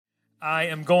I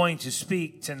am going to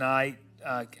speak tonight.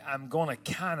 I'm going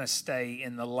to kind of stay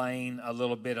in the lane a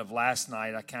little bit of last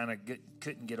night. I kind of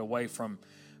couldn't get away from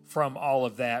all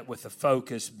of that, with the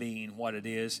focus being what it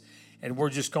is. And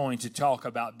we're just going to talk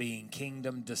about being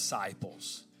kingdom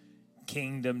disciples.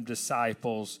 Kingdom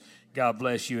disciples. God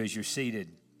bless you as you're seated.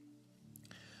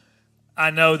 I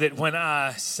know that when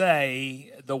I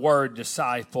say the word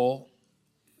disciple,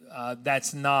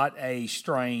 that's not a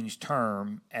strange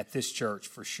term at this church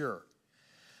for sure.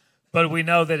 But we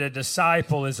know that a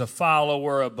disciple is a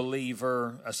follower, a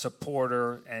believer, a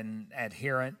supporter, an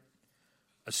adherent,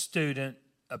 a student,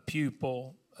 a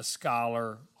pupil, a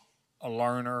scholar, a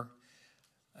learner.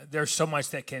 There's so much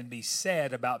that can be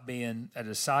said about being a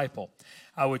disciple.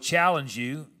 I would challenge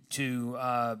you to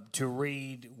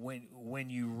read, when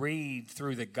you read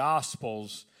through the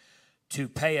Gospels, to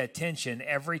pay attention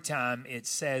every time it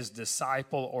says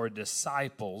disciple or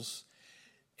disciples,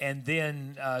 and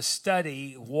then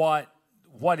study what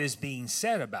is being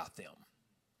said about them.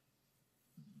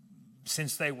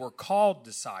 Since they were called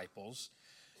disciples,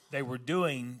 they were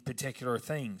doing particular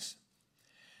things.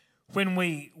 When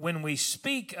we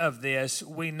speak of this,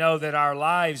 we know that our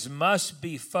lives must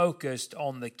be focused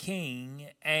on the King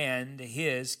and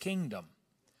His kingdom.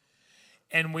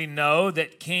 And we know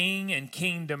that King and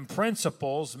kingdom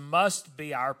principles must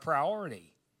be our priority.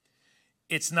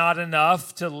 It's not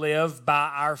enough to live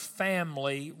by our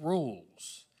family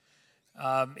rules.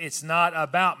 It's not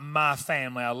about my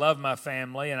family. I love my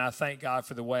family, and I thank God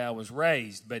for the way I was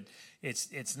raised. But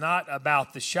it's not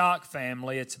about the Shock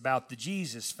family. It's about the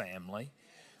Jesus family.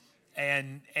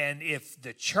 And if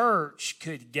the church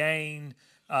could gain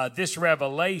this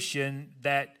revelation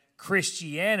that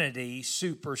Christianity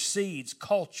supersedes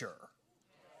culture.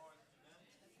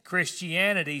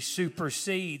 Christianity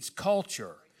supersedes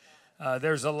culture.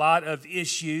 There's a lot of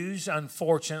issues,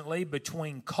 unfortunately,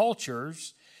 between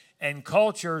cultures, and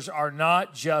cultures are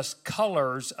not just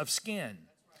colors of skin.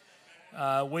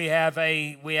 We have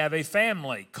a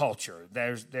family culture.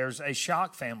 There's a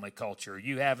Shock family culture.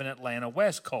 You have an Atlanta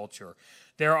West culture.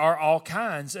 There are all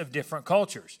kinds of different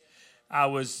cultures. I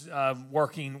was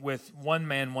working with one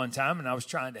man one time, and I was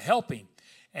trying to help him.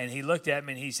 And he looked at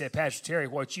me and he said, "Pastor Terry,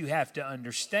 what you have to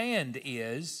understand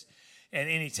is," and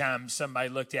anytime somebody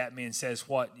looked at me and says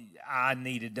what I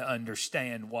needed to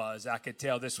understand was, I could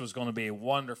tell this was going to be a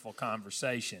wonderful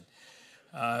conversation.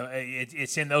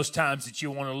 It's in those times that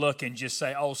you want to look and just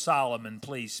say, "Oh, Solomon,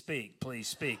 please speak, please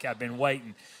speak. I've been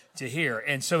waiting to hear."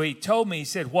 And so he told me, he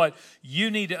said, "What you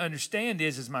need to understand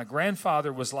is my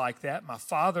grandfather was like that, my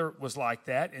father was like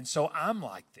that, and so I'm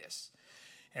like this."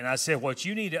 And I said, "What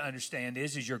you need to understand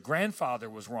is your grandfather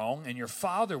was wrong, and your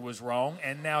father was wrong,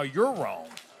 and now you're wrong."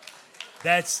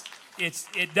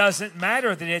 It doesn't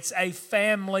matter that it's a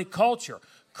family culture.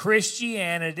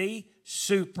 Christianity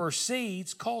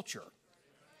supersedes culture.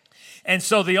 And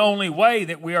so the only way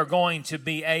that we are going to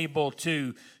be able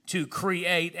to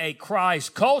create a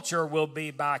Christ culture will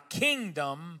be by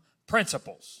kingdom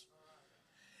principles.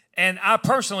 And I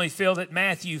personally feel that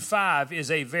Matthew 5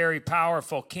 is a very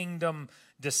powerful kingdom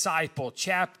disciple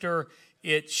chapter.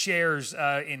 It shares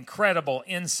incredible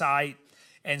insight.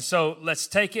 And so let's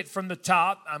take it from the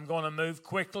top. I'm going to move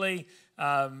quickly.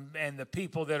 And the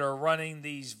people that are running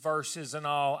these verses and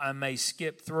all, I may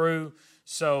skip through.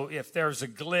 So if there's a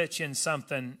glitch in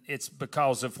something, it's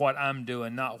because of what I'm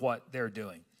doing, not what they're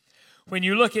doing. When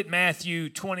you look at Matthew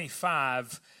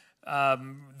 25,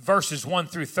 verses 1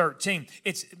 through 13,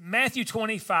 Matthew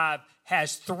 25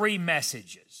 has three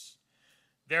messages.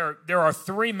 There are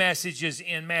three messages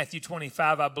in Matthew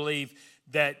 25, I believe,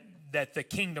 that the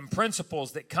kingdom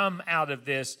principles that come out of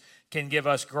this can give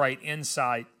us great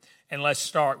insight. And let's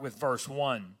start with verse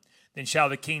 1. "Then shall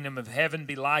the kingdom of heaven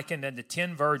be likened unto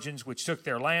 10 virgins, which took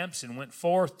their lamps and went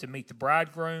forth to meet the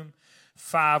bridegroom.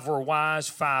 5 were wise,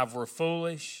 5 were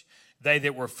foolish. They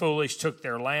that were foolish took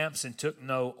their lamps and took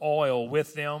no oil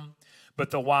with them.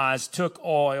 But the wise took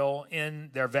oil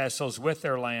in their vessels with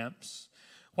their lamps.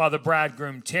 While the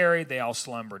bridegroom tarried, they all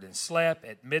slumbered and slept.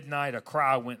 At midnight a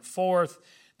cry went forth,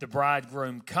 The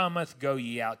bridegroom cometh, go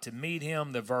ye out to meet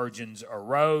him. The virgins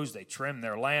arose, they trimmed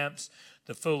their lamps.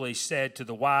 The foolish said to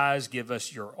the wise, Give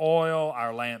us your oil,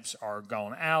 our lamps are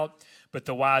gone out. But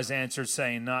the wise answered,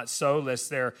 saying, Not so,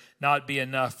 lest there not be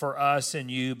enough for us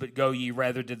and you, but go ye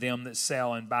rather to them that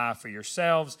sell and buy for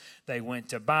yourselves. They went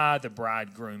to buy, the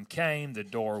bridegroom came, the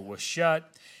door was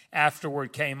shut.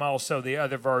 Afterward came also the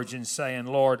other virgins, saying,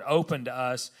 Lord, open to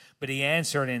us. But he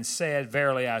answered and said,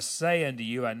 Verily I say unto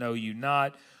you, I know you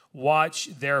not. Watch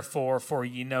therefore, for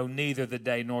ye know neither the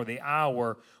day nor the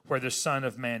hour where the Son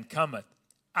of Man cometh.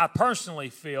 I personally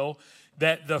feel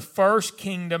that the first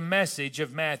kingdom message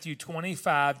of Matthew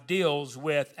 25 deals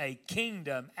with a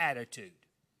kingdom attitude.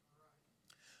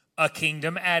 A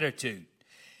kingdom attitude.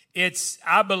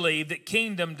 I believe that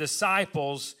kingdom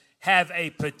disciples have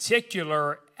a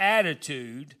particular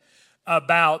attitude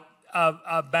about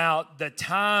the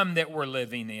time that we're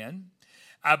living in.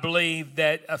 I believe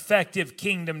that effective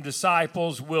kingdom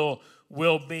disciples will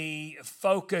be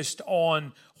focused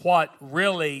on what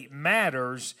really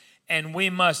matters, and we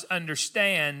must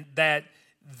understand that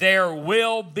there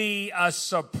will be a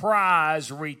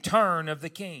surprise return of the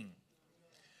King.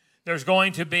 There's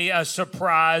going to be a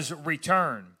surprise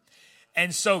return.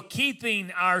 And so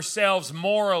keeping ourselves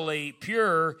morally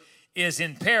pure is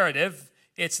imperative.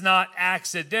 It's not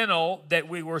accidental that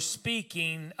we were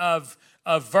speaking of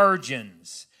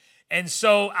virgins. And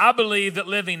so I believe that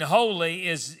living holy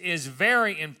is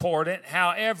very important.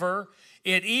 However,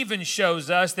 it even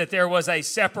shows us that there was a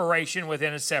separation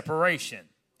within a separation.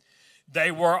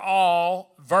 They were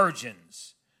all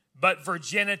virgins, but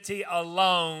virginity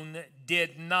alone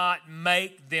did not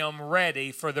make them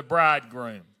ready for the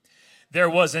bridegroom. There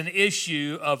was an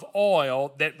issue of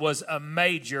oil that was a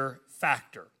major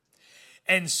factor.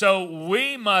 And so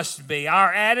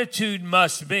our attitude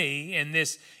must be in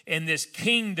this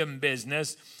kingdom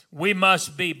business, we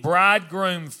must be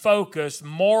bridegroom focused,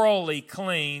 morally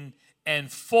clean,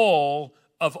 and full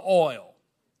of oil.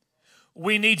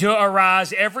 We need to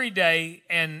arise every day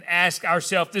and ask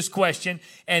ourselves this question,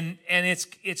 and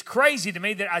it's crazy to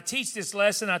me that I teach this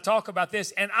lesson, I talk about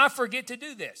this, and I forget to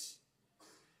do this.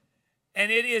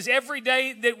 And it is every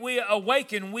day that we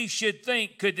awaken, we should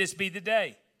think, could this be the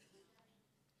day?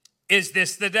 Is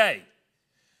this the day?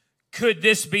 Could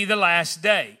this be the last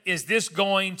day? Is this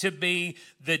going to be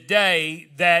the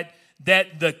day that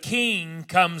the King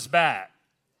comes back?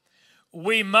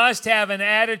 We must have an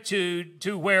attitude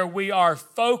to where we are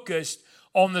focused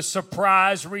on the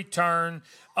surprise return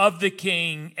of the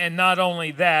King. And not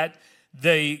only that,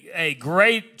 a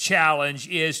great challenge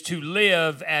is to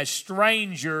live as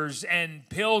strangers and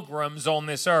pilgrims on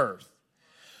this earth.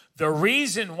 The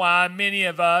reason why many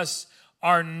of us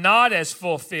are not as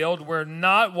fulfilled, we're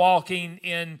not walking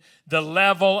in the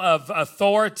level of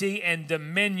authority and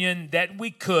dominion that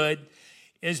we could,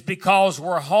 is because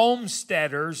we're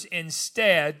homesteaders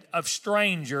instead of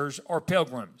strangers or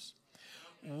pilgrims.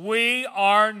 We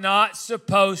are not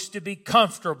supposed to be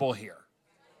comfortable here.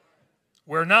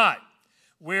 We're not.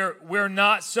 We're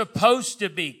not supposed to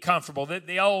be comfortable.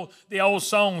 The old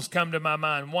songs come to my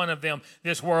mind. One of them,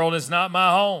 "This world is not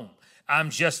my home. I'm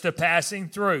just a passing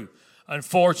through."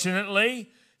 Unfortunately,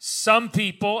 some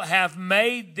people have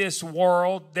made this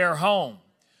world their home.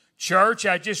 Church,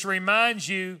 I just remind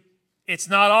you, it's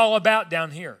not all about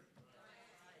down here.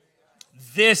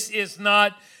 This is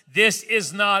not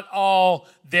all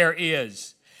there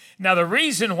is. Now, the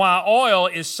reason why oil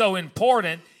is so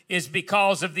important is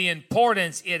because of the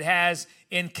importance it has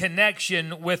in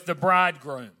connection with the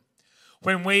bridegroom.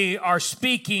 When we are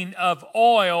speaking of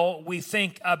oil, we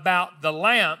think about the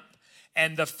lamp,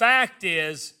 and the fact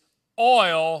is,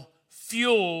 oil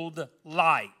fueled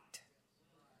light.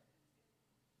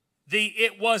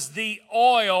 It was the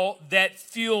oil that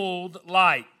fueled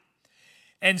light.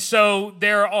 And so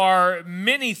there are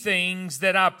many things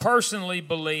that I personally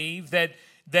believe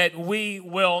that we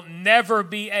will never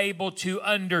be able to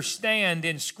understand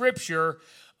in Scripture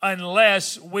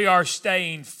unless we are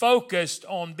staying focused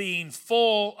on being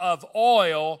full of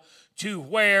oil to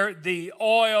where the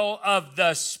oil of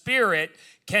the Spirit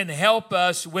can help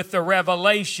us with the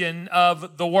revelation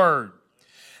of the Word.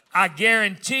 I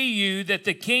guarantee you that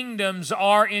the kingdoms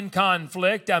are in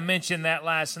conflict. I mentioned that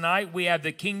last night. We have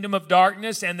the kingdom of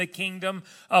darkness and the kingdom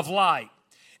of light.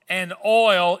 And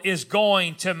oil is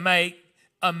going to make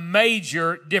a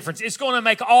major difference. It's going to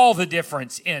make all the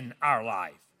difference in our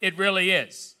life. It really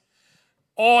is.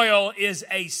 Oil is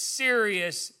a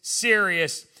serious,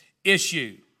 serious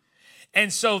issue.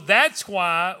 And so that's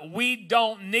why we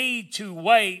don't need to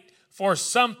wait for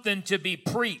something to be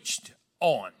preached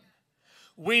on.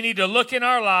 We need to look in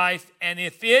our life, and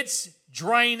if it's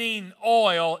draining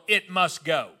oil, it must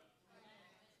go.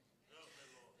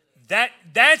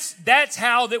 That's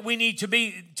how that we need to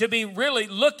be really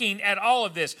looking at all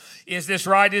of this. Is this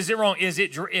right? Is it wrong?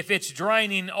 If it's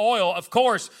draining oil? Of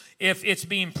course, if it's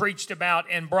being preached about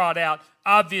and brought out,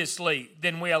 obviously,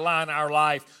 then we align our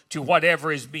life to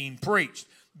whatever is being preached.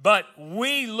 But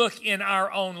we look in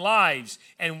our own lives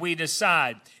and we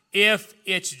decide if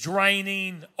it's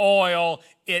draining oil,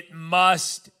 it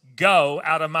must go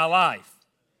out of my life.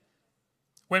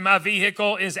 When my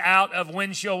vehicle is out of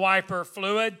windshield wiper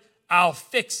fluid, I'll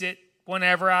fix it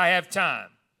whenever I have time.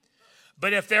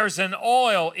 But if there's an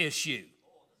oil issue,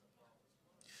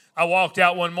 I walked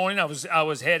out one morning, I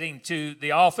was heading to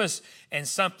the office, and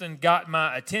something got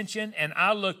my attention, and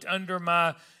I looked under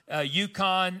my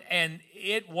Yukon, and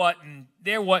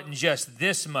there wasn't just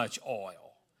this much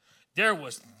oil. There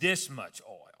was this much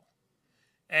oil.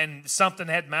 And something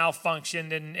had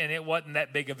malfunctioned, and it wasn't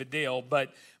that big of a deal.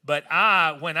 But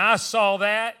when I saw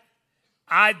that,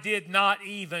 I did not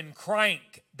even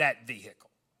crank that vehicle.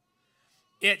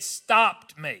 It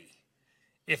stopped me.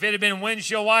 If it had been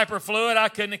windshield wiper fluid, I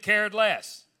couldn't have cared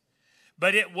less.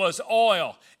 But it was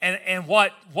oil. And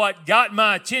what got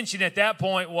my attention at that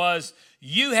point was,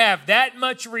 you have that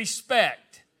much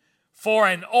respect for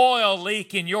an oil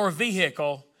leak in your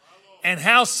vehicle. And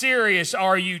how serious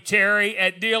are you, Terry,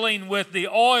 at dealing with the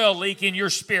oil leak in your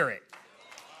spirit?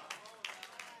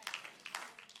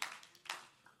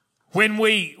 When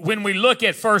we look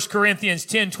at 1 Corinthians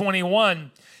 10:21,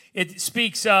 it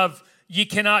speaks of, you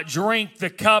cannot drink the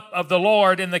cup of the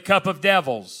Lord and the cup of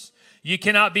devils. You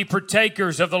cannot be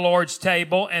partakers of the Lord's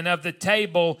table and of the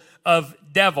table of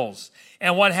devils.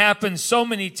 And what happens so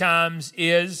many times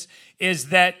is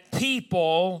that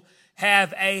people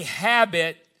have a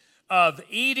habit of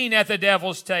eating at the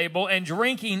devil's table and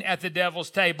drinking at the devil's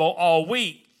table all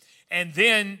week. And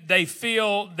then they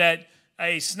feel that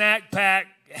a snack pack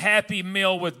Happy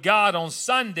Meal with God on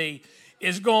Sunday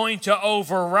is going to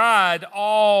override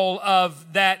all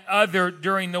of that other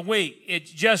during the week. It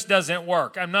just doesn't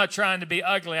work. I'm not trying to be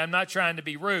ugly. I'm not trying to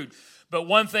be rude. But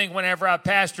one thing, whenever I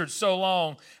pastored so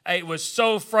long, it was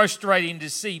so frustrating to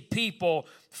see people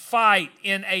fight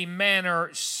in a manner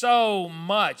so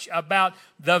much about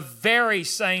the very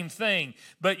same thing.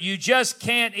 But you just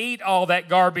can't eat all that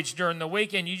garbage during the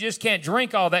week, and you just can't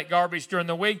drink all that garbage during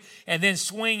the week and then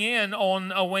swing in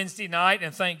on a Wednesday night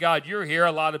and thank God you're here.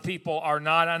 A lot of people are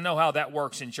not. I know how that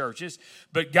works in churches,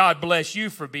 but God bless you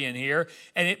for being here.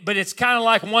 But it's kind of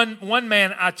like one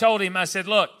man, I told him, I said,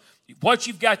 look, what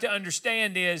you've got to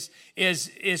understand is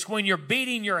when you're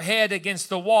beating your head against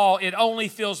the wall, it only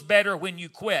feels better when you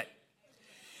quit.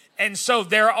 And so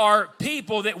there are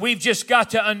people that we've just got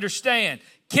to understand.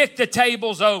 Kick the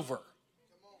tables over.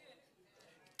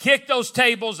 Kick those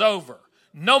tables over.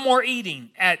 No more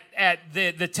eating at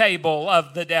the table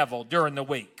of the devil during the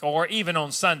week or even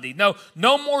on Sunday.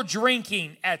 No more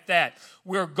drinking at that.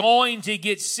 We're going to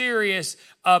get serious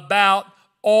about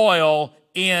oil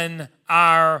in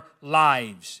our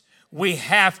lives. We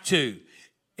have to.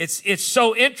 It's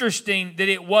so interesting that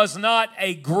it was not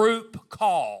a group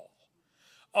call.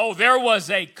 Oh, there was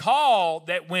a call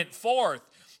that went forth,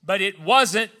 but it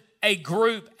wasn't a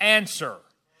group answer.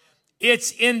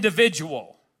 It's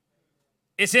individual.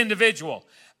 It's individual.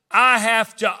 I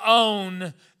have to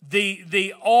own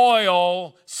the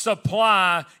oil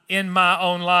supply in my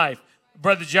own life.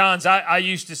 Brother Johns, I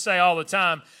used to say all the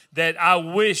time that I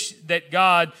wish that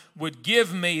God would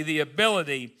give me the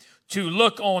ability to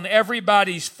look on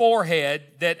everybody's forehead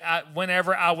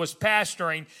whenever I was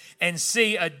pastoring and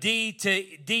see a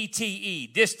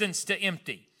DTE, distance to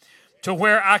empty, to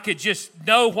where I could just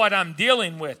know what I'm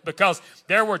dealing with. Because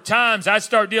there were times I'd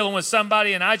start dealing with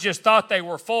somebody and I just thought they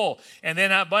were full. And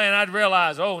then I'd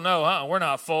realize, oh no, we're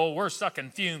not full. We're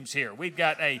sucking fumes here. We've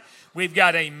got a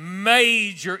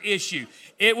major issue.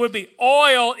 It would be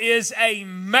oil is a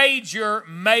major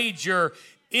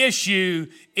issue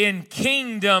in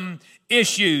kingdom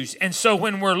issues. And so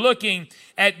when we're looking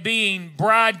at being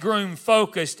bridegroom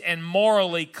focused and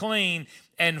morally clean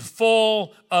and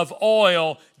full of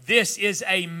oil, this is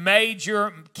a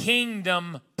major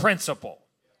kingdom principle.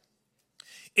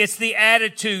 It's the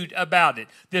attitude about it.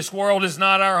 This world is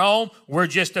not our home. We're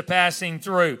just a passing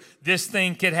through. This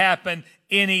thing could happen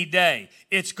any day.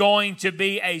 It's going to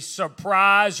be a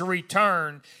surprise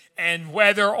return, and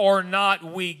whether or not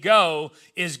we go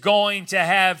is going to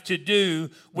have to do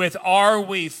with, are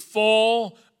we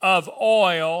full of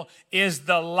oil? Is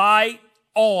the light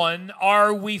on?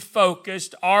 Are we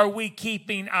focused? Are we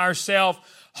keeping ourselves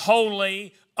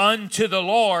holy unto the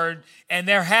Lord? And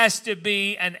there has to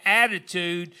be an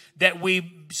attitude that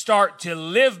we start to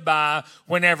live by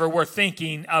whenever we're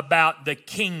thinking about the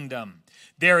kingdom.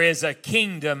 There is a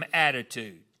kingdom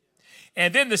attitude.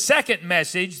 And then the second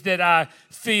message that I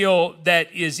feel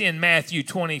that is in Matthew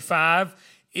 25,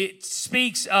 it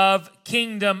speaks of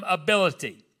kingdom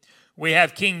ability. We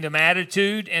have kingdom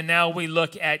attitude, and now we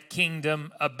look at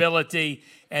kingdom ability,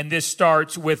 and this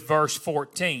starts with verse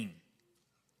 14.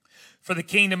 For the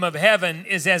kingdom of heaven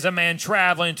is as a man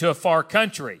traveling to a far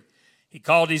country. He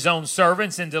called his own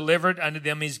servants and delivered unto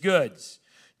them his goods.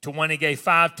 To one he gave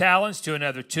 5 talents, to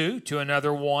another 2, to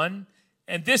another 1.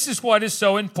 And this is what is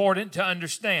so important to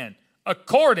understand.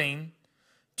 According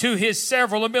to his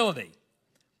several ability.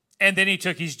 And then he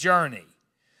took his journey.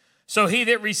 So he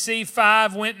that received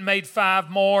 5 went and made 5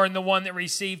 more, and the one that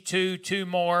received 2, 2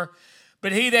 more.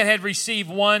 But he that had received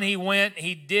 1, he went,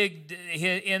 he digged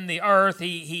in the earth,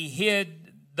 he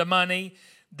hid the money.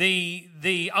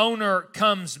 The owner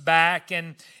comes back,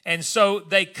 and so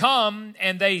they come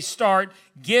and they start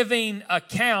giving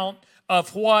account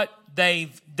of what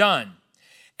they've done.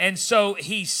 And so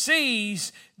he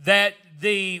sees that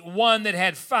the one that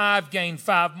had 5 gained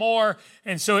 5 more,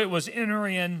 and so it was enter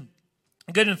in,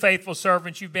 good and faithful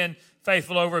servants, you've been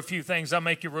faithful over a few things, I'll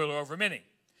make you ruler over many.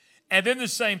 And then the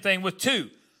same thing with 2.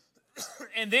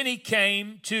 And then he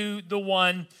came to the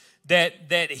one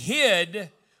that hid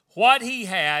what he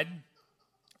had,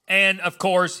 and of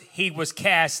course he was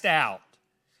cast out.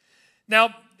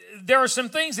 Now, there are some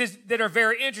things that are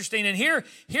very interesting, and here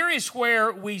is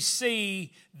where we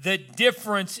see the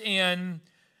difference in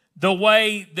the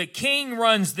way the king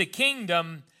runs the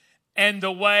kingdom and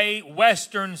the way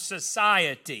Western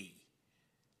society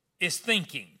is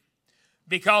thinking.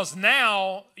 Because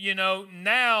now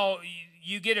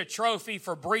you get a trophy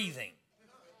for breathing.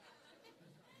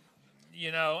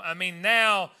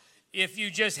 Now if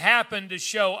you just happen to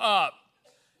show up,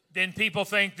 then people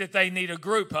think that they need a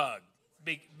group hug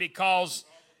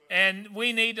and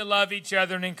we need to love each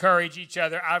other and encourage each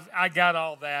other. I got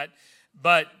all that,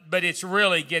 but it's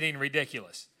really getting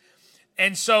ridiculous.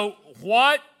 And so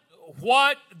what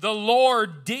the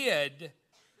Lord did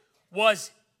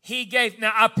was he gave.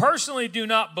 Now, I personally do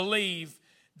not believe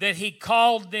that he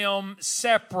called them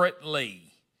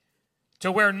separately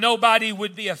to where nobody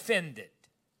would be offended.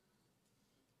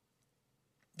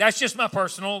 That's just my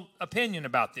personal opinion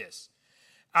about this.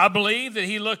 I believe that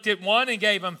he looked at one and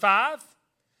gave him 5.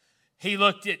 He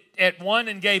looked at one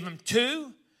and gave him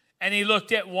 2. And he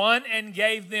looked at one and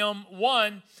gave them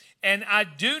 1. And I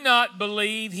do not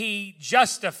believe he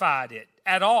justified it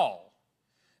at all.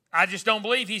 I just don't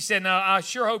believe he said, "No, I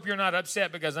sure hope you're not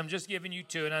upset because I'm just giving you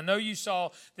 2. And I know you saw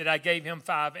that I gave him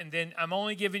 5. And then I'm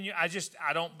only giving you,"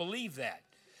 I don't believe that.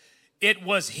 It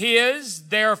was his,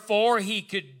 therefore he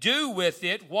could do with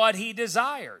it what he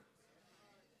desired.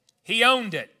 He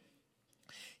owned it.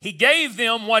 He gave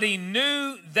them what he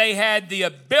knew they had the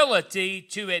ability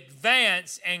to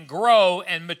advance and grow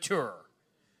and mature.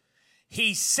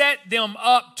 He set them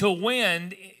up to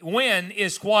win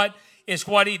is what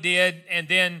he did, and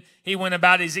then he went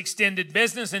about his extended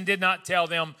business and did not tell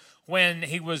them when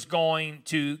he was going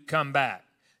to come back.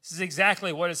 This is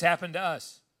exactly what has happened to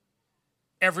us.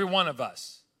 Every one of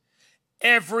us.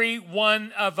 Every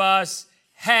one of us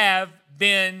have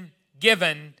been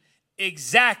given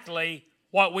exactly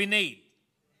what we need.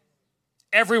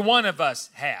 Every one of us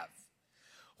have.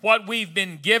 What we've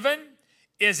been given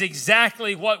is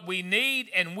exactly what we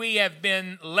need, and we have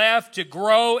been left to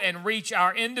grow and reach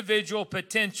our individual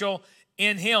potential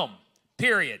in Him,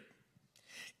 period.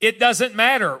 It doesn't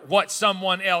matter what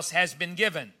someone else has been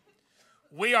given.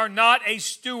 We are not a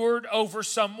steward over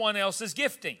someone else's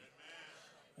gifting.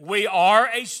 We are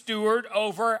a steward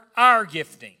over our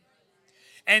gifting.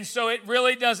 And so it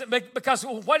really doesn't, because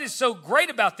what is so great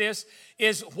about this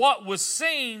is what was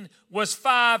seen was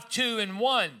 5, 2, and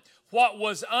 1. What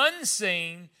was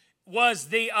unseen was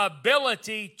the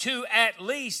ability to at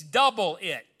least double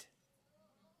it.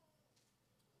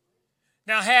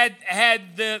 Now, had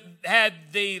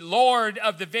the Lord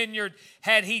of the vineyard,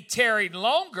 had he tarried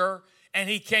longer and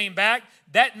he came back,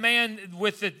 that man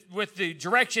with the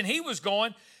direction he was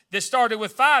going, that started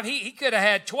with 5, he could have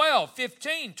had 12,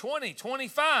 15, 20,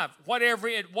 25, whatever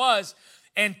it was.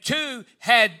 And 2,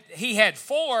 he had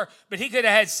 4, but he could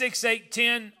have had 6, 8,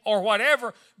 10, or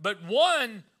whatever. But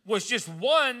 1 was just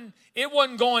 1. It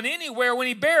wasn't going anywhere when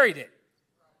he buried it.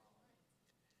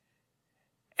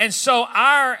 And so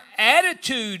our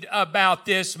attitude about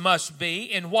this must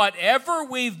be, in whatever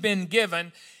we've been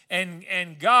given,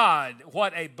 and God,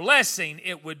 what a blessing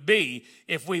it would be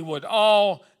if we would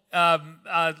all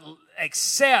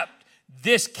accept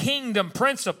this kingdom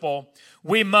principle.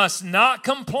 We must not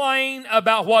complain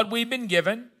about what we've been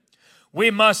given. We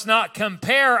must not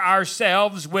compare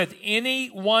ourselves with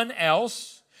anyone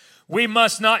else. We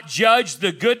must not judge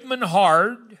the goodman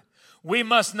hard. We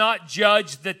must not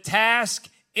judge the task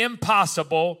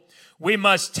impossible. We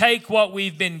must take what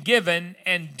we've been given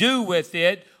and do with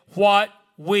it what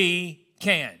we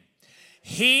can.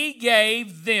 He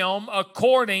gave them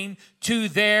according to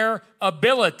their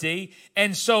ability.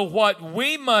 And so what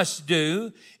we must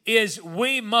do is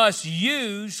we must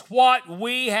use what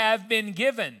we have been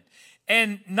given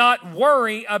and not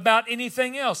worry about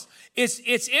anything else.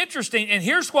 It's interesting. And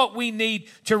here's what we need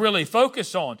to really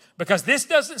focus on, because this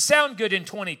doesn't sound good in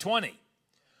 2020.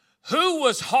 Who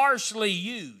was harshly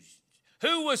used?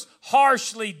 Who was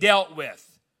harshly dealt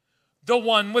with? The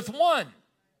one with one.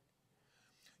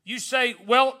 You say,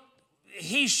 well,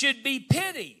 he should be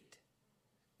pitied.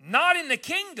 Not in the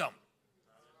kingdom.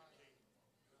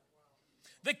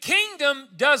 The kingdom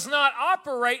does not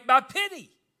operate by pity.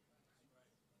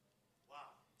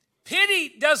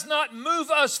 Pity does not move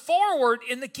us forward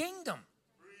in the kingdom.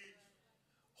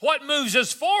 What moves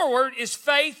us forward is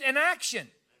faith and action.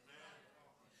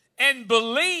 And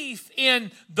belief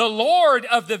in the Lord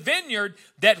of the vineyard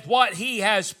that what he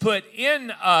has put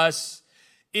in us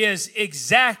is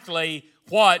exactly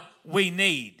what we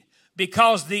need.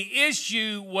 Because the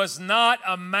issue was not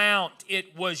amount,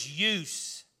 it was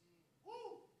use.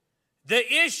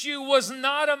 The issue was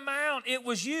not amount, it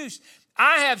was use.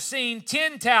 I have seen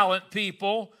 10 talent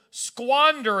people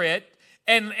squander it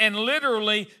and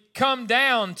literally come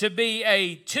down to be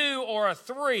a 2 or a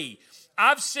 3.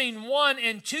 I've seen 1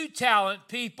 and 2 talent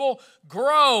people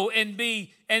grow and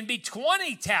be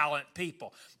 20 talent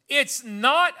people. It's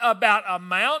not about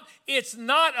amount. It's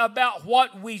not about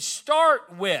what we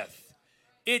start with.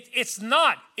 It's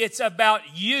not. It's about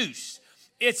use.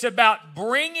 It's about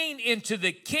bringing into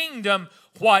the kingdom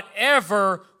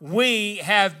whatever we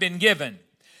have been given.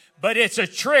 But it's a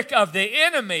trick of the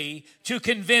enemy to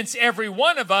convince every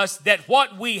one of us that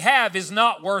what we have is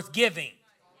not worth giving.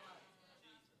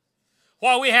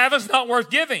 What we have is not worth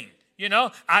giving.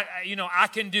 I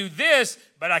can do this,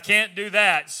 but I can't do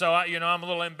that. So, I'm a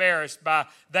little embarrassed by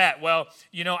that. Well,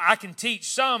 I can teach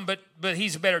some, but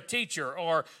he's a better teacher.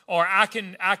 Or I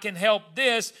can help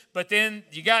this, but then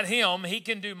you got him. He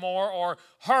can do more, or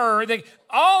her.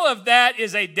 All of that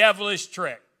is a devilish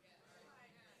trick.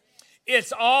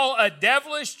 It's all a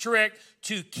devilish trick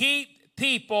to keep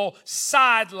people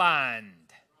sidelined.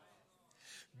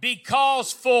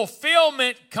 Because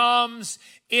fulfillment comes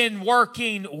in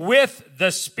working with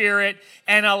the Spirit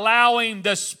and allowing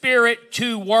the Spirit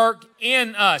to work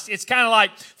in us. It's kind of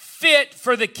like fit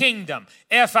for the kingdom,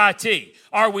 F-I-T.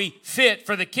 Are we fit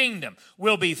for the kingdom?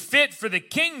 We'll be fit for the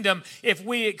kingdom if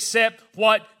we accept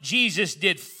what Jesus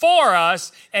did for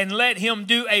us and let him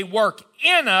do a work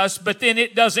in us, but then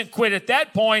it doesn't quit at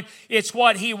that point. It's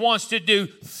what he wants to do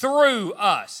through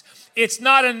us. It's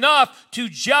not enough to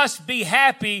just be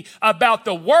happy about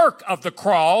the work of the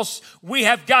cross. We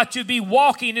have got to be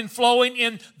walking and flowing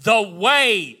in the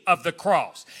way of the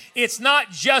cross. It's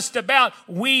not just about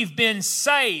we've been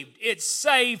saved. It's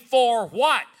saved for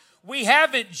what? We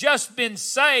haven't just been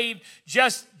saved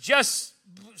just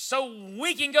so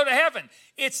we can go to heaven.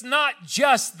 It's not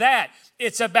just that.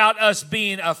 It's about us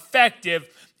being effective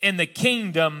in the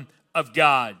kingdom of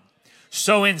God.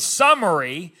 So in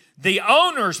summary, the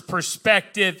owner's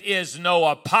perspective is no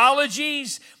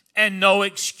apologies and no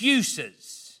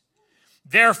excuses.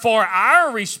 Therefore,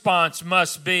 our response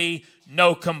must be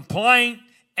no complaint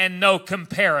and no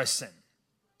comparison.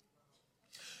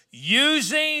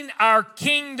 Using our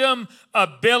kingdom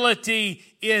ability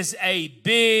is a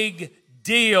big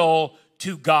deal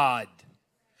to God.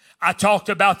 I talked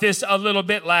about this a little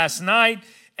bit last night,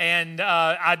 and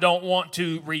I don't want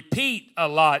to repeat a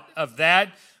lot of that,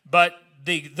 but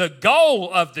the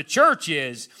goal of the church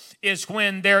is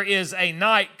when there is a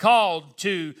night called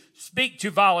to speak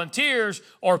to volunteers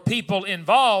or people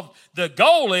involved, the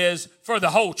goal is for the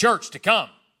whole church to come.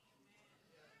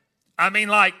 I mean,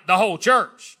 like the whole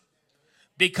church.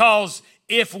 Because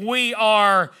if we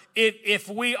are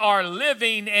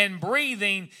living and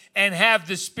breathing and have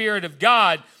the Spirit of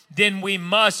God, then we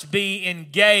must be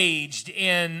engaged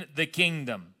in the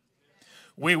kingdom.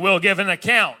 We will give an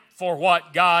account for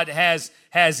what God has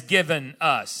given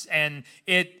us, and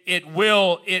it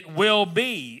will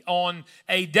be on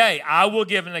a day. I will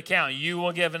give an account. You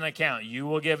will give an account. You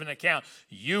will give an account.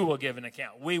 You will give an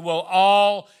account. We will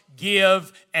all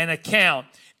give an account,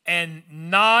 and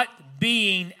not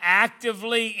being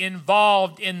actively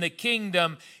involved in the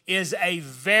kingdom is a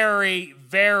very,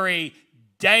 very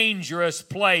dangerous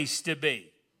place to be.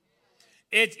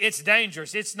 It's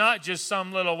dangerous. It's not just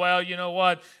some little, well, you know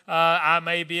what, I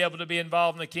may be able to be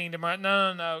involved in the kingdom. Right?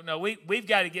 No. We've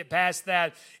got to get past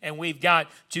that, and we've got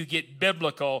to get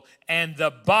biblical. And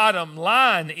the bottom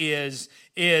line is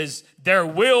there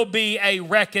will be a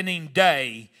reckoning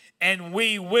day, and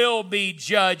we will be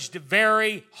judged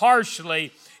very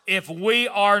harshly if we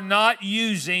are not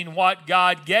using what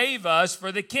God gave us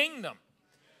for the kingdom.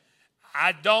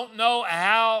 I don't know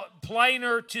how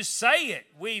plainer to say it.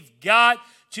 We've got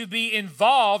to be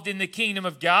involved in the kingdom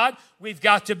of God. We've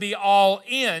got to be all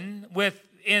in with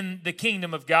in the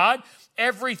kingdom of God.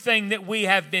 Everything that we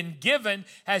have been given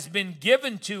has been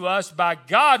given to us by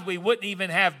God. We wouldn't even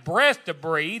have breath to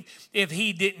breathe if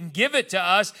He didn't give it to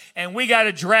us, and we got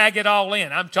to drag it all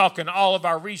in. I'm talking all of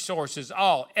our resources,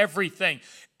 everything,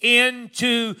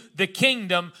 into the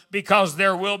kingdom, because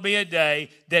there will be a day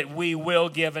that we will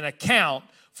give an account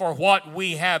for what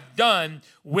we have done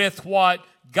with what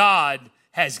God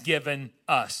has given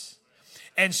us.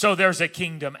 And so there's a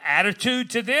kingdom attitude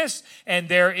to this, and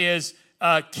there is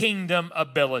a kingdom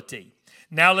ability.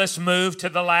 Now let's move to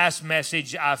the last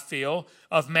message, I feel,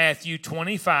 of Matthew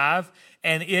 25,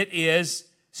 and it is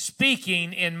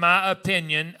speaking, in my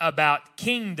opinion, about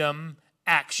kingdom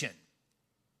action.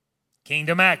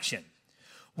 Kingdom action.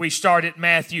 We start at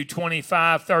Matthew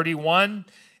 25:31,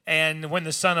 and when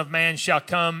the Son of Man shall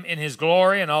come in His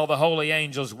glory and all the holy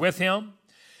angels with Him,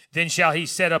 then shall He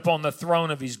sit upon the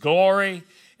throne of His glory,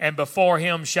 and before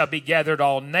Him shall be gathered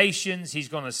all nations. He's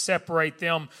going to separate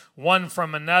them one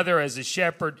from another as a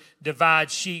shepherd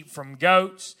divides sheep from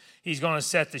goats. He's going to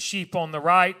set the sheep on the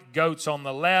right, goats on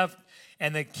the left.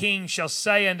 And the King shall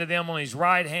say unto them on His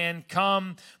right hand,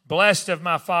 Come, blessed of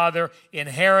my Father,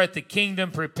 inherit the kingdom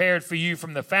prepared for you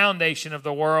from the foundation of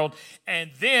the world.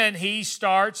 And then He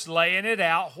starts laying it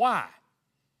out. Why?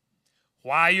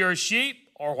 Why you're a sheep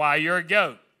or why you're a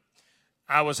goat?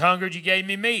 I was hungry, you gave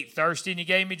me meat. Thirsty, and you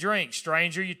gave me drink.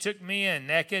 Stranger, you took me in.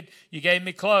 Naked, you gave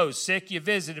me clothes. Sick, you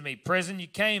visited me. Prison, you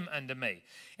came unto me.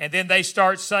 And then they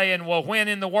start saying, well, when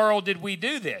in the world did we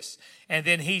do this? And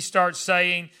then He starts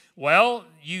saying, well,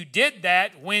 you did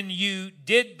that when you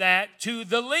did that to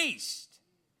the least.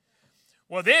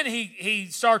 Well, then he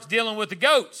starts dealing with the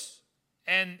goats.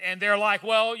 And they're like,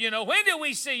 well, when did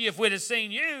we see you? If we'd have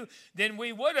seen you, then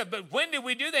we would have. But when did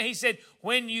we do that? He said,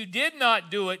 when you did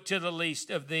not do it to the least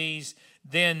of these,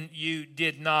 then you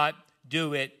did not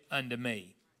do it unto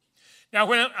me. Now,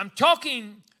 when I'm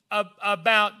talking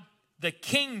about the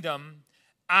kingdom,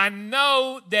 I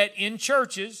know that in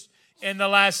churches in the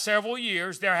last several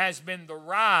years, there has been the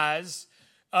rise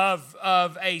of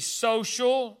a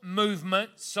social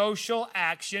movement, social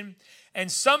action,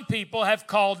 and some people have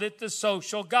called it the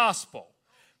social gospel.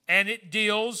 And it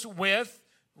deals with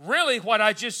really what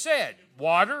I just said: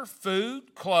 water,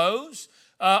 food, clothes,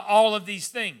 all of these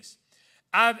things.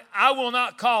 I will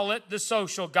not call it the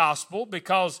social gospel,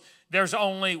 because there's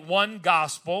only one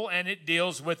gospel, and it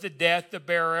deals with the death, the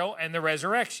burial, and the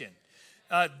resurrection.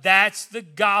 That's the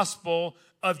gospel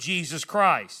of Jesus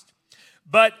Christ.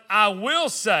 But I will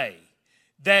say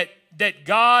that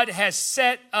God has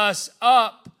set us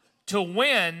up to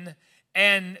win,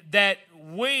 and that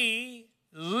we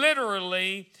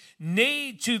literally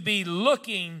need to be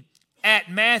looking at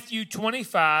Matthew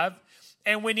 25,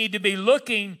 and we need to be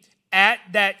looking at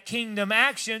that kingdom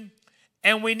action,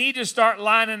 and we need to start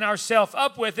lining ourselves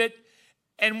up with it.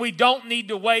 And we don't need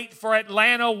to wait for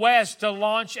Atlanta West to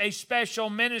launch a special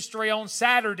ministry on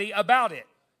Saturday about it.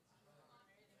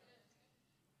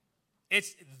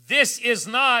 This is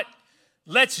not,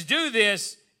 let's do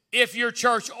this if your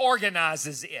church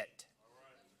organizes it.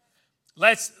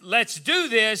 Let's do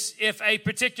this if a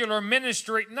particular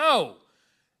ministry, no.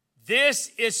 This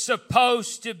is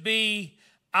supposed to be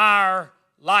our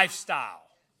lifestyle.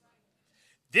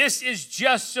 This is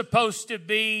just supposed to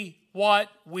be what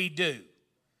we do.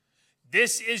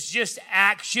 This is just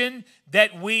action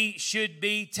that we should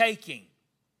be taking.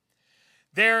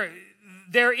 There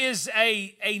is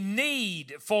a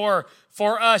need for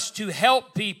us to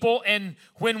help people, and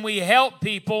when we help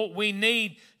people, we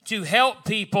need to help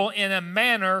people in a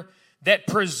manner that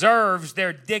preserves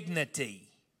their dignity.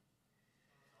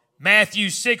 Matthew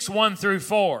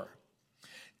 6:1-4.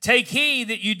 Take heed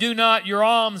that you do not your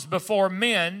alms before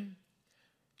men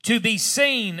to be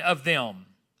seen of them.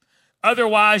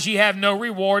 Otherwise ye have no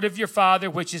reward of your Father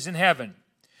which is in heaven.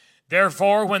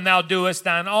 Therefore, when thou doest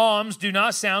thine alms, do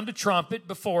not sound a trumpet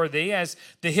before thee, as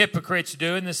the hypocrites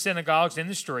do in the synagogues and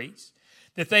the streets,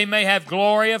 that they may have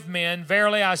glory of men.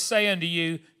 Verily I say unto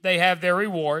you, they have their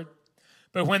reward.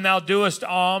 But when thou doest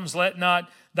alms, let not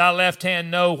thy left hand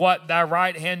know what thy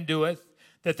right hand doeth,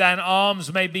 that thine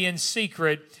alms may be in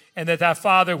secret, and that thy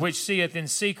Father which seeth in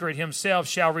secret Himself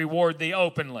shall reward thee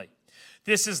openly.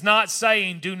 This is not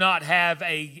saying do not have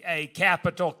a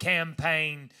capital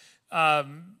campaign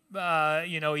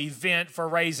event for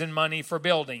raising money for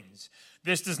buildings.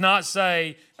 This does not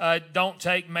say don't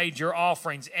take major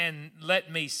offerings. And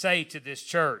let me say to this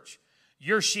church,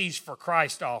 your She's for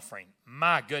Christ offering,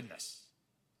 my goodness.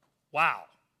 Wow.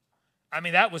 I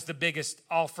mean, that was the biggest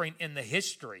offering in the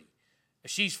history. A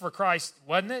She's for Christ,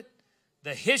 wasn't it?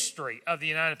 the history of the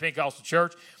United Pentecostal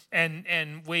Church,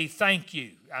 and we thank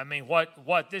you. I mean,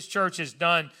 what this church has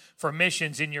done for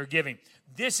missions in your giving.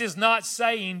 This is not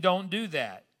saying don't do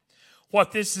that.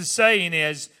 What this is saying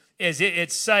is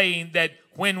it's saying that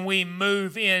when we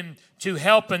move in to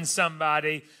helping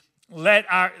somebody,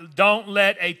 don't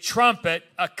let a trumpet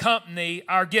accompany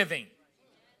our giving.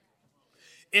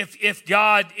 If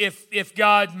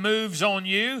God moves on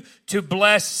you to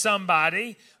bless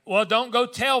somebody, well, don't go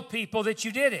tell people that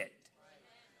you did it.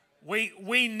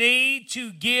 We need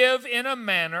to give in a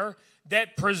manner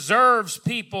that preserves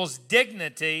people's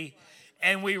dignity,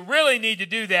 and we really need to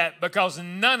do that because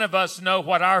none of us know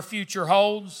what our future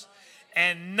holds,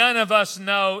 and none of us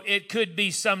know it could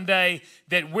be someday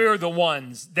that we're the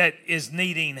ones that is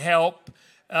needing help.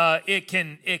 It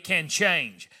can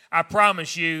change. I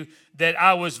promise you that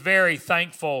I was very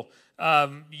thankful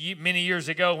many years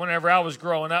ago. Whenever I was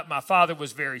growing up, my father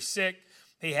was very sick.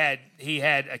 He had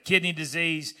a kidney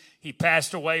disease. He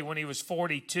passed away when he was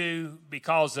 42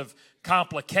 because of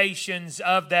complications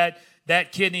of that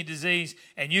kidney disease.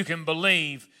 And you can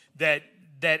believe that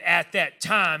at that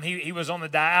time, he was on the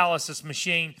dialysis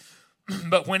machine.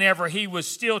 But whenever he was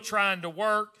still trying to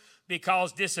work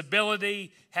because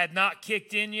disability had not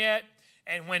kicked in yet,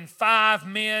 and when 5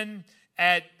 men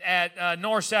at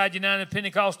Northside United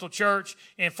Pentecostal Church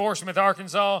in Fort Smith,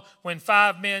 Arkansas, when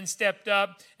 5 men stepped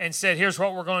up and said, here's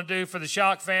what we're going to do for the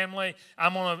Shock family.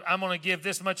 I'm going to give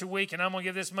this much a week, and I'm going to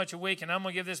give this much a week, and I'm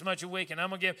going to give this much a week, and I'm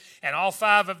going to give. And all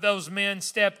 5 of those men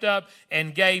stepped up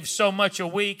and gave so much a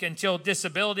week until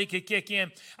disability could kick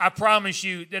in. I promise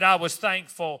you that I was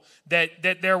thankful that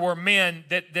there were men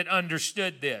that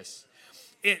understood this.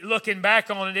 Looking back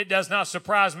on it, it does not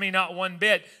surprise me not one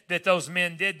bit that those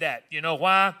men did that. You know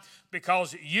why?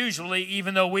 Because usually,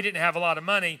 even though we didn't have a lot of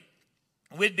money,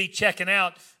 we'd be checking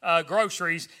out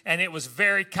groceries, and it was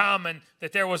very common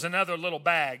that there was another little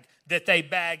bag that they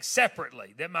bagged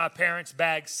separately, that my parents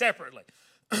bagged separately.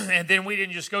 And then we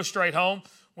didn't just go straight home.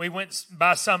 We went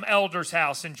by some elder's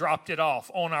house and dropped it off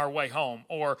on our way home,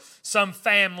 or some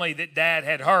family that Dad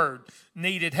had heard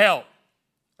needed help.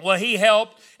 Well, he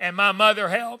helped, and my mother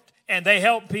helped, and they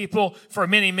helped people for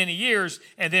many, many years.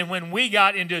 And then when we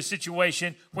got into a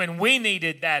situation when we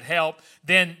needed that help,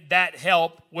 then that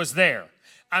help was there.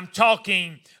 I'm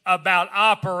talking about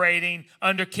operating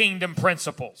under kingdom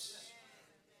principles.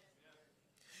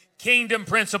 Kingdom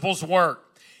principles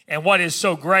work. And what is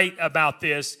so great about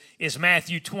this is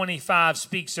Matthew 25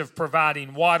 speaks of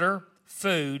providing water,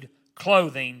 food,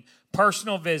 clothing,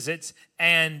 personal visits,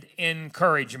 and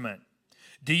encouragement.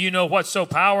 Do you know what's so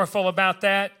powerful about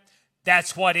that?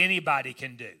 That's what anybody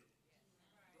can do.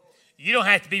 You don't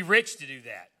have to be rich to do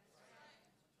that.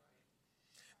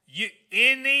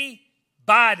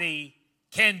 Anybody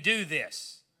can do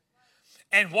this.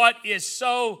 And what is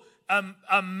so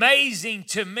amazing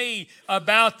to me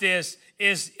about this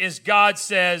is God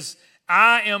says,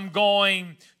 I am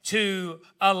going to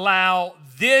allow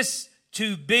this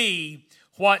to be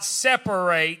what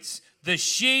separates the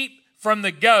sheep from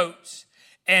the goats,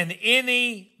 and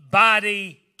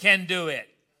anybody can do it.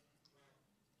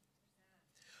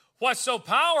 What's so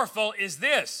powerful is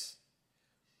this.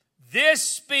 This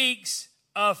speaks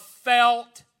of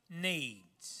felt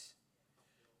needs.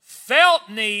 Felt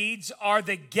needs are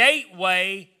the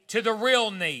gateway to the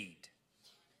real need.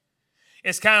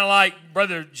 It's kind of like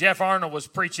Brother Jeff Arnold was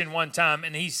preaching one time,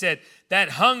 and he said that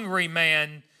hungry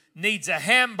man needs a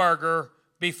hamburger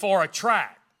before a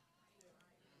track.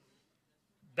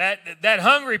 That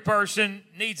hungry person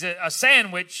needs a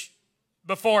sandwich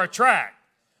before a track.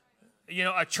 You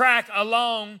know, a track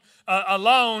alone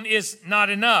is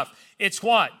not enough. It's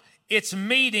what? It's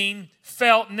meeting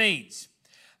felt needs.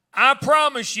 I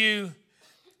promise you,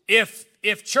 if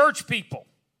church people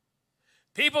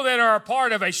that are a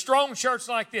part of a strong church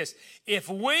like this, if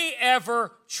we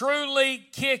ever truly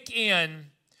kick in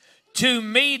to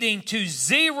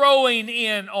zeroing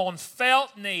in on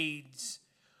felt needs,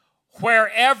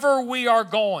 wherever we are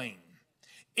going,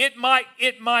 it might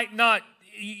not,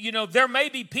 you know, there may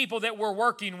be people that we're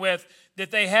working with that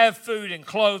they have food and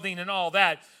clothing and all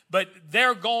that, but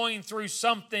they're going through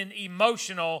something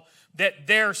emotional, that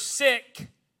they're sick.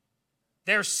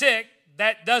 They're sick.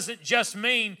 That doesn't just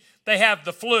mean they have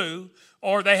the flu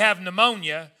or they have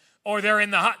pneumonia or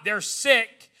they're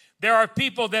sick. There are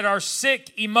people that are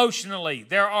sick emotionally.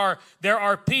 There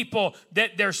are people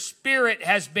that their spirit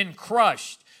has been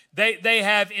crushed. They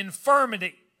have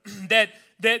infirmity that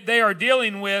they are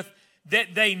dealing with,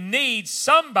 that they need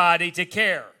somebody to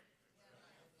care.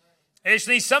 They just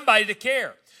need somebody to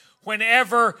care.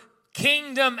 Whenever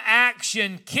kingdom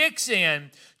action kicks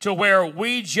in to where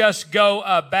we just go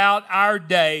about our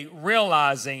day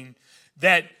realizing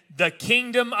that the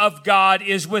kingdom of God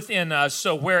is within us.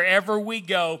 So wherever we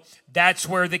go, that's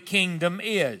where the kingdom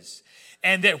is.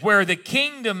 And that where the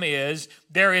kingdom is,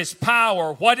 there is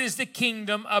power. What is the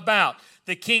kingdom about?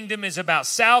 The kingdom is about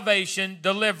salvation,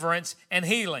 deliverance, and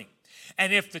healing.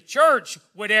 And if the church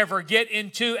would ever get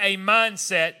into a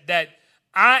mindset that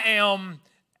I am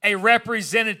a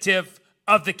representative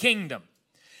of the kingdom,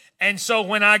 and so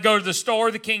when I go to the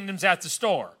store, the kingdom's at the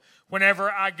store.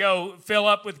 Whenever I go fill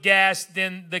up with gas,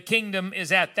 then the kingdom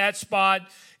is at that spot.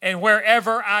 And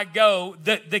wherever I go,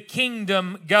 the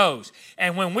kingdom goes.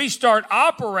 And when we start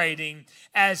operating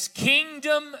as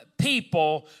kingdom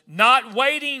people, not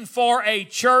waiting for a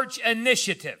church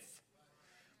initiative,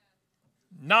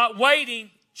 not waiting,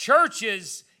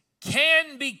 churches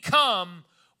can become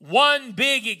one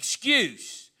big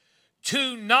excuse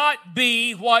to not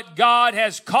be what God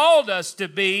has called us to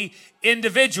be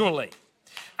individually.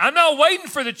 I'm not waiting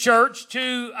for the church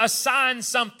to assign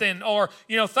something or,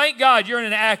 thank God you're in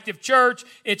an active church.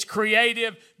 It's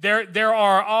creative. There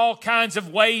are all kinds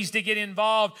of ways to get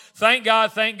involved. Thank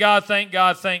God, thank God, thank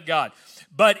God, thank God.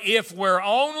 But if we're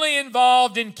only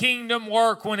involved in kingdom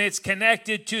work when it's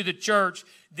connected to the church,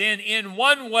 then in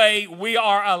one way we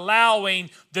are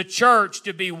allowing the church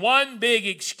to be one big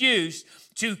excuse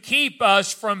to keep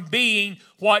us from being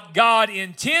what God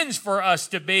intends for us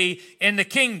to be in the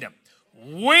kingdom.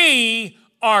 We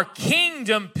are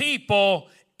kingdom people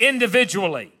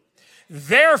individually.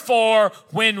 Therefore,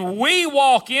 when we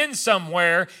walk in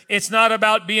somewhere, it's not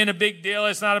about being a big deal.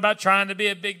 It's not about trying to be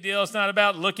a big deal. It's not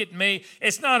about look at me.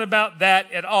 It's not about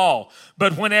that at all.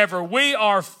 But whenever we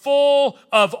are full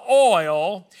of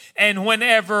oil and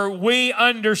whenever we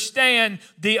understand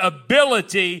the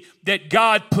ability that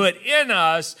God put in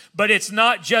us, but it's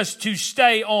not just to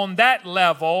stay on that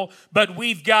level, but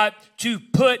we've got to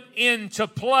put into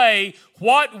play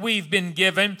what we've been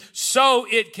given so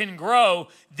it can grow.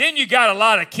 Then you got a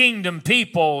lot of kingdom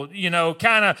people,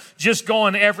 kind of just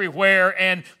going everywhere.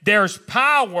 And there's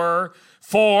power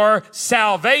for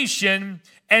salvation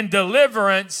and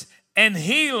deliverance and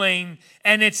healing.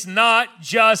 And it's not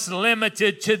just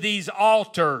limited to these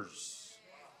altars.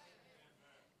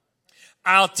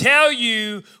 I'll tell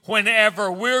you,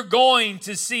 whenever we're going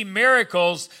to see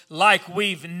miracles like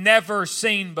we've never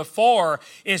seen before,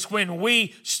 is when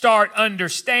we start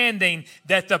understanding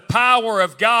that the power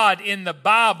of God in the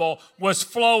Bible was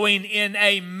flowing in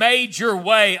a major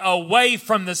way away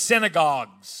from the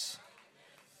synagogues.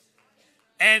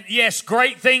 And yes,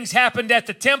 great things happened at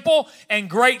the temple and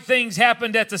great things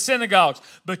happened at the synagogues.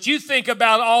 But you think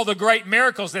about all the great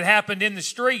miracles that happened in the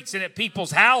streets and at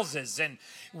people's houses. And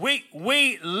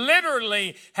we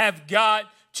literally have got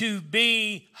to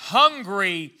be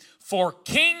hungry for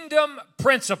kingdom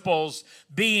principles,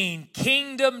 being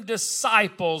kingdom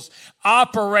disciples,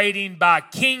 operating by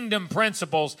kingdom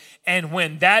principles. And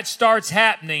when that starts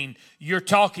happening, you're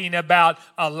talking about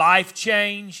a life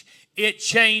change. It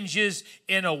changes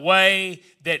in a way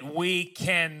that we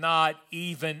cannot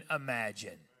even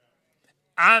imagine.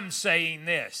 I'm saying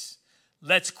this,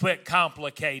 let's quit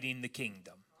complicating the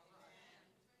kingdom.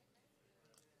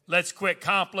 Let's quit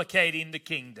complicating the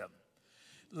kingdom.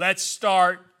 Let's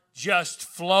start just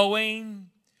flowing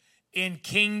in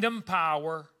kingdom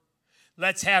power.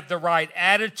 Let's have the right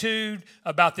attitude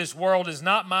about this world is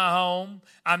not my home.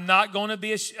 I'm not going to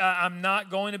be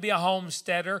a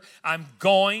homesteader. I'm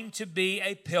going to be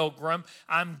a pilgrim.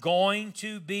 I'm going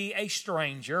to be a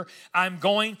stranger. I'm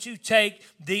going to take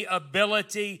the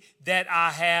ability that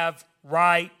I have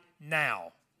right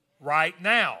now. Right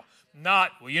now.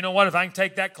 Not, well, you know what, if I can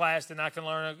take that class, then I can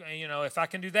learn, if I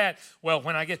can do that, well,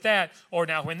 when I get that, or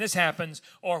now when this happens,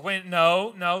 or when,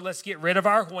 no, let's get rid of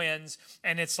our whens,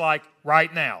 and it's like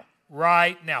right now,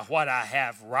 what I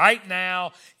have right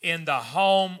now in the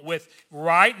home with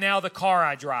right now the car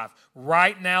I drive,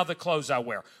 right now the clothes I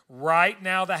wear, right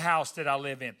now the house that I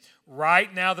live in,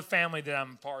 right now the family that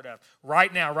I'm a part of,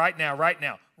 right now,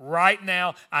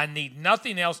 I need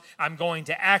nothing else. I'm going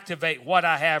to activate what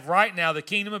I have right now, the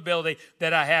kingdom ability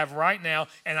that I have right now,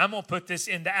 and I'm going to put this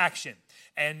into action.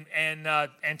 And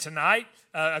tonight,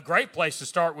 a great place to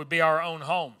start would be our own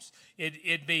homes.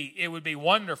 It would be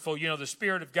wonderful. The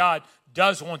Spirit of God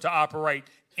does want to operate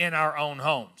in our own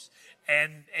homes.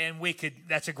 And we could,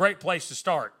 that's a great place to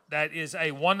start. That is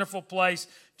a wonderful place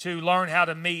to learn how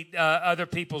to meet other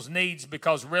people's needs,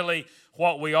 because really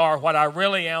what I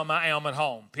really am, I am at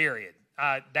home, period.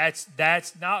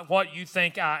 That's not what you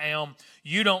think I am.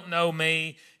 You don't know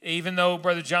me. Even though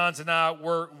Brother Johns and I,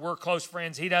 we're close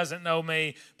friends, he doesn't know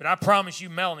me. But I promise you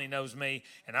Melanie knows me.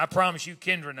 And I promise you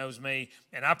Kendra knows me.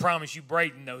 And I promise you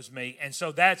Braden knows me. And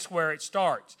so that's where it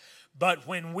starts. But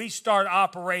when we start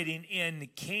operating in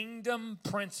kingdom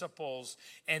principles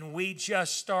and we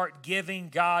just start giving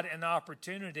God an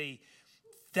opportunity,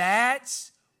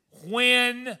 that's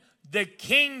when the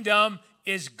kingdom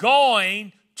is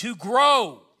going to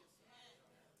grow.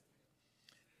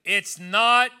 It's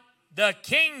not, the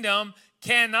kingdom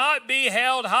cannot be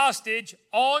held hostage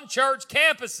on church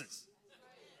campuses.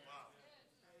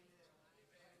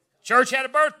 Church had a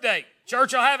birth date.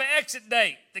 Church will have an exit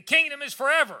date. The kingdom is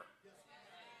forever.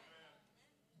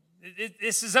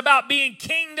 This is about being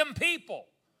kingdom people.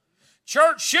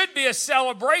 Church should be a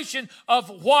celebration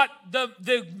of what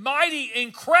the mighty,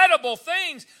 incredible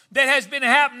things that has been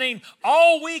happening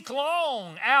all week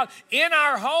long out in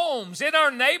our homes, in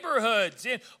our neighborhoods,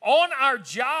 on our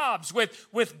jobs,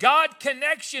 with God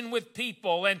connection with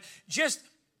people. And just,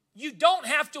 you don't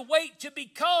have to wait to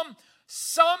become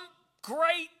some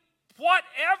great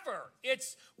whatever.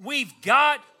 We've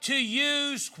got to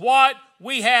use what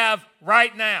we have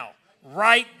right now.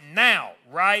 Right now.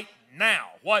 Right now.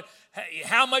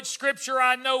 How much scripture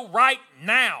I know right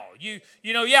now.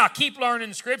 I keep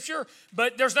learning scripture,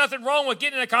 but there's nothing wrong with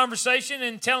getting in a conversation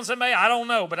and telling somebody, I don't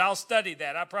know, but I'll study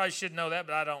that. I probably should know that,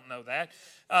 but I don't know that.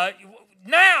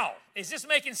 Now. Is this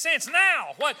making sense?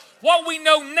 Now. What we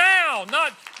know now,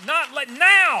 not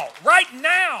now, right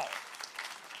now.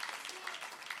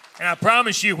 And I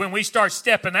promise you, when we start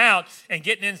stepping out and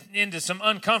getting into some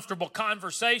uncomfortable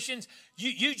conversations,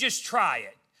 you just try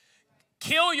it.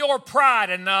 Kill your pride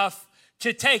enough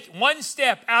to take one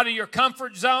step out of your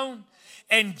comfort zone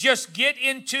and just get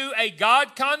into a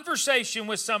God conversation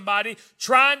with somebody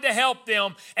trying to help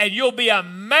them, and you'll be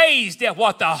amazed at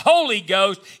what the Holy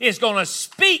Ghost is going to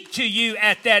speak to you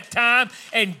at that time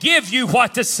and give you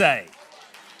what to say.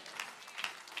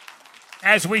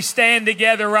 As we stand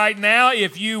together right now,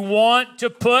 if you want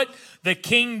to put the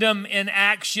kingdom in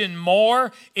action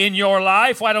more in your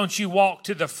life, why don't you walk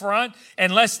to the front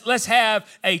and let's have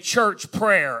a church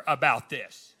prayer about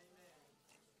this.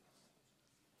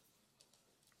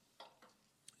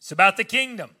 It's about the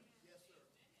kingdom.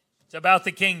 It's about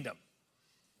the kingdom.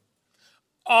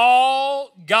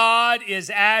 All God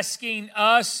is asking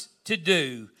us to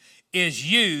do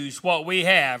is use what we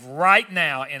have right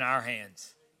now in our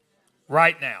hands.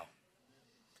 Right now.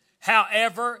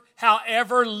 However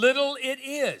little it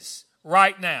is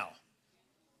right now.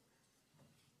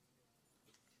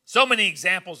 So many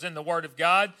examples in the Word of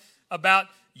God about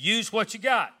use what you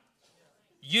got.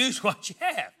 Use what you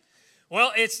have.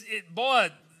 Well,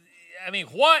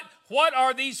 what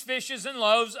are these fishes and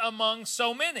loaves among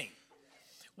so many?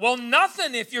 Well,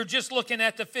 nothing if you're just looking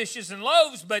at the fishes and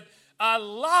loaves, but a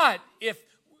lot if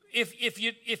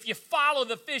you follow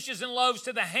the fishes and loaves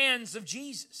to the hands of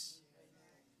Jesus.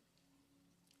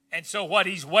 And so what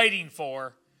he's waiting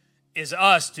for is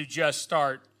us to just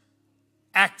start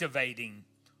activating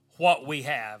what we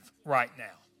have right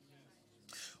now.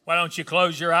 Why don't you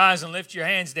close your eyes and lift your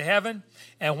hands to heaven?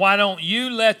 And why don't you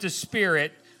let the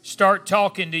Spirit start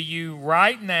talking to you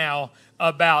right now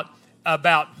about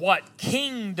what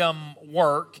kingdom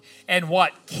work and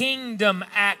what kingdom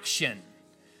action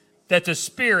that the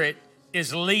Spirit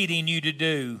is leading you to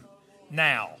do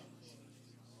now.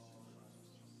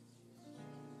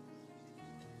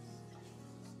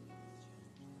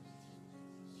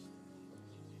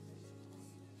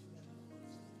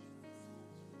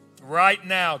 Right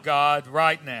now, God,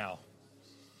 right now.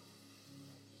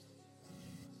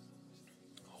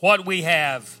 What we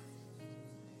have.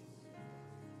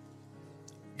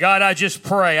 God, I just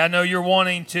pray. I know you're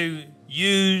wanting to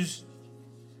use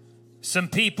some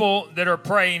people that are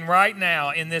praying right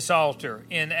now in this altar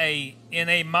in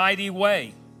a mighty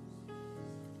way.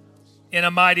 In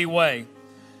a mighty way.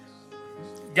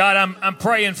 God, I'm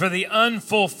praying for the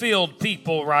unfulfilled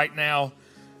people right now.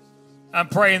 I'm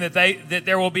praying that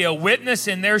there will be a witness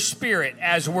in their spirit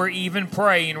as we're even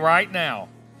praying right now,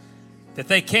 that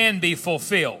they can be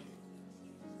fulfilled.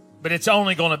 But it's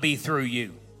only going to be through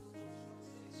you.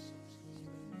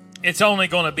 It's only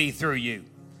going to be through you.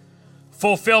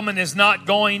 Fulfillment is not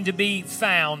going to be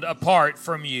found apart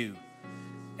from you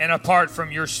and apart from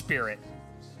your Spirit.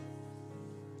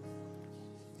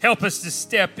 Help us to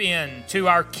step into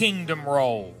our kingdom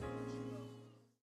role.